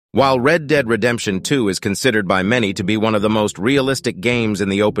While Red Dead Redemption 2 is considered by many to be one of the most realistic games in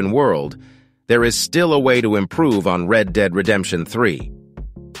the open world, there is still a way to improve on Red Dead Redemption 3.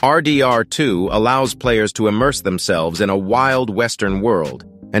 HIGHER.T allows players to immerse themselves in a wild Western world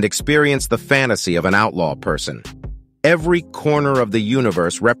and experience the fantasy of an outlaw person. Every corner of the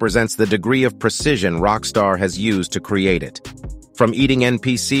universe represents the degree of precision Rockstar has used to create it, from eating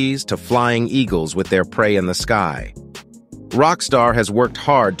NPCs to flying eagles with their prey in the sky. Rockstar has worked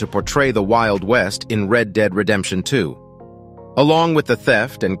hard to portray the Wild West in Red Dead Redemption 2. Along with the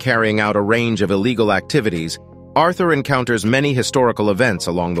theft and carrying out a range of illegal activities, Arthur encounters many historical events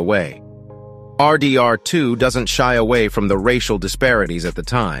along the way. HIGHER.T doesn't shy away from the racial disparities at the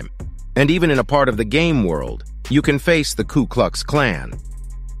time, and even in a part of the game world, you can face the Ku Klux Klan.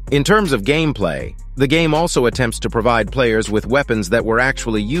 In terms of gameplay, the game also attempts to provide players with weapons that were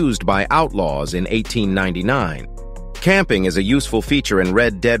actually used by outlaws in 1899. Camping is a useful feature in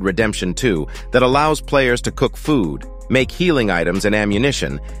Red Dead Redemption 2 that allows players to cook food, make healing items and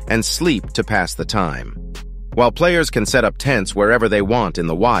ammunition, and sleep to pass the time. While players can set up tents wherever they want in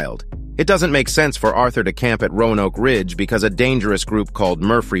the wild, it doesn't make sense for Arthur to camp at Roanoke Ridge because a dangerous group called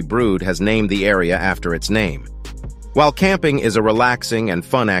Murfree Brood has named the area after its name. While camping is a relaxing and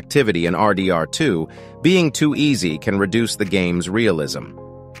fun activity in HIGHER.T, being too easy can reduce the game's realism.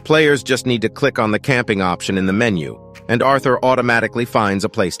 Players just need to click on the camping option in the menu, and Arthur automatically finds a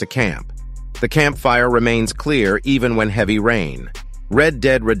place to camp. The campfire remains clear even when heavy rain. Red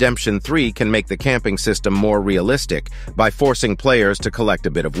Dead Redemption 3 can make the camping system more realistic by forcing players to collect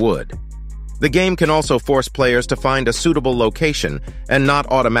a bit of wood. The game can also force players to find a suitable location and not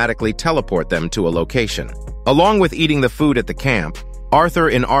automatically teleport them to a location. Along with eating the food at the camp, Arthur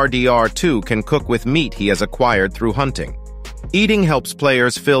in HIGHER.T can cook with meat he has acquired through hunting. Eating helps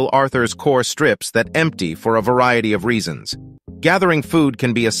players fill Arthur's core strips that empty for a variety of reasons. Gathering food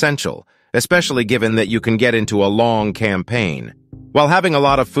can be essential, especially given that you can get into a long campaign. While having a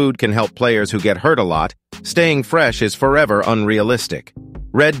lot of food can help players who get hurt a lot, staying fresh is forever unrealistic.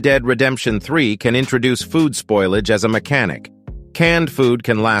 Red Dead Redemption 3 can introduce food spoilage as a mechanic. Canned food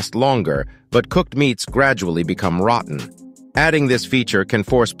can last longer, but cooked meats gradually become rotten. Adding this feature can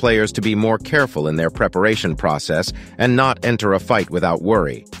force players to be more careful in their preparation process and not enter a fight without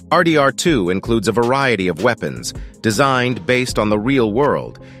worry. HIGHER.T includes a variety of weapons, designed based on the real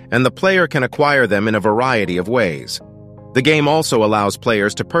world, and the player can acquire them in a variety of ways. The game also allows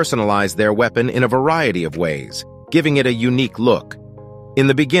players to personalize their weapon in a variety of ways, giving it a unique look. In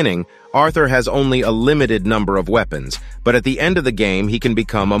the beginning, Arthur has only a limited number of weapons, but at the end of the game he can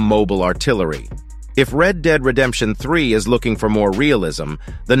become a mobile artillery. If Red Dead Redemption 3 is looking for more realism,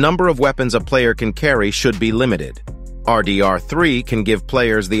 the number of weapons a player can carry should be limited. HIGHER.3 can give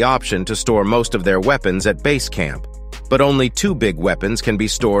players the option to store most of their weapons at base camp, but only 2 big weapons can be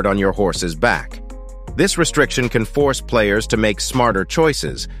stored on your horse's back. This restriction can force players to make smarter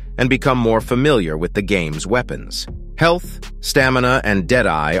choices and become more familiar with the game's weapons. Health, stamina, and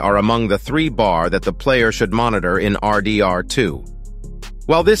deadeye are among the 3 bar that the player should monitor in HIGHER.T.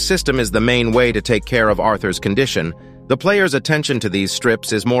 While this system is the main way to take care of Arthur's condition, the player's attention to these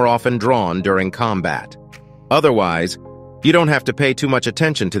strips is more often drawn during combat. Otherwise, you don't have to pay too much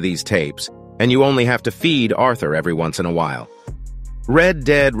attention to these tapes, and you only have to feed Arthur every once in a while. Red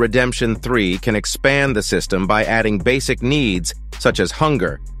Dead Redemption 3 can expand the system by adding basic needs such as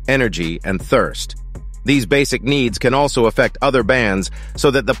hunger, energy, and thirst. These basic needs can also affect other bands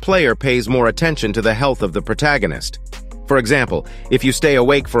so that the player pays more attention to the health of the protagonist. For example, if you stay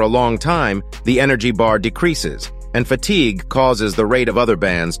awake for a long time, the energy bar decreases, and fatigue causes the rate of other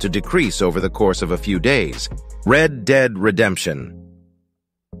bands to decrease over the course of a few days. Red Dead Redemption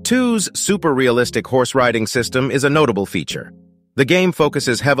 2's super realistic horse riding system is a notable feature. The game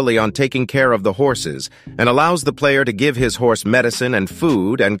focuses heavily on taking care of the horses and allows the player to give his horse medicine and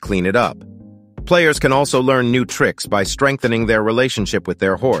food and clean it up. Players can also learn new tricks by strengthening their relationship with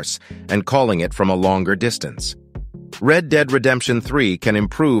their horse and calling it from a longer distance. Red Dead Redemption 3 can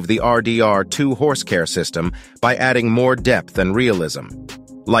improve the HIGHER.T horse care system by adding more depth and realism.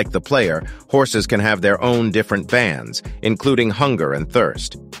 Like the player, horses can have their own different bands, including hunger and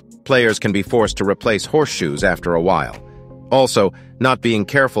thirst. Players can be forced to replace horseshoes after a while. Also, not being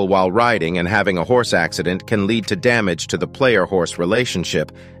careful while riding and having a horse accident can lead to damage to the player-horse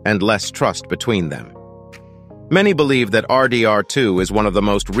relationship and less trust between them. Many believe that HIGHER.T is one of the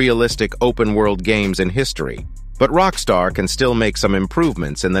most realistic open-world games in history, but Rockstar can still make some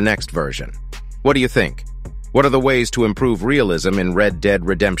improvements in the next version. What do you think? What are the ways to improve realism in Red Dead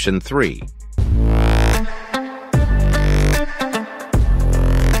Redemption 3?